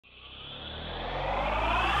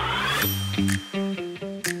About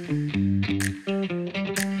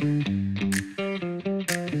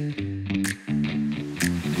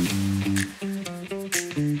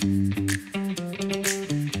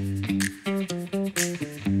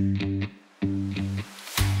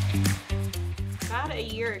a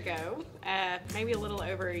year ago, maybe a little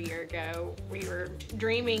over a year ago, we were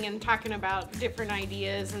dreaming and talking about different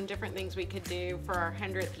ideas and different things we could do for our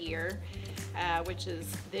 100th year, which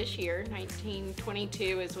is this year.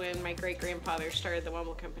 1922 is when my great-grandfather started the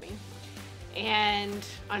Womble Company. And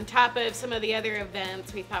on top of some of the other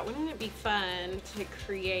events, we thought, wouldn't it be fun to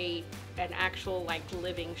create an actual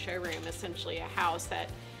living showroom, essentially a house that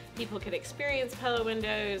people could experience Pella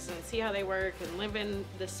windows and see how they work and live in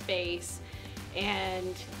the space.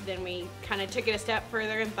 And then we kind of took it a step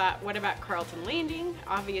further and thought, what about Carlton Landing?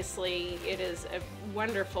 Obviously, it is a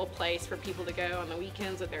wonderful place for people to go on the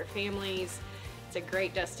weekends with their families. It's a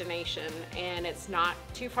great destination, and it's not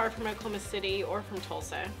too far from Oklahoma City or from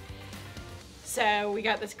Tulsa. So we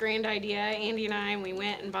got this grand idea, Andy and I, and we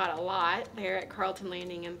went and bought a lot there at Carlton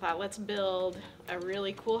Landing and thought, let's build a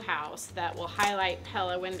really cool house that will highlight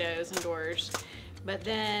Pella windows and doors. But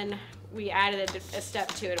then we added a step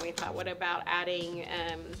to it, and we thought, what about adding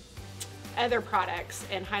other products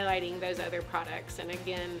and highlighting those other products, and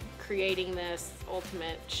again creating this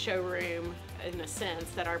ultimate showroom in a sense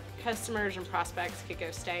that our customers and prospects could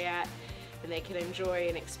go stay at and they could enjoy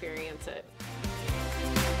and experience it.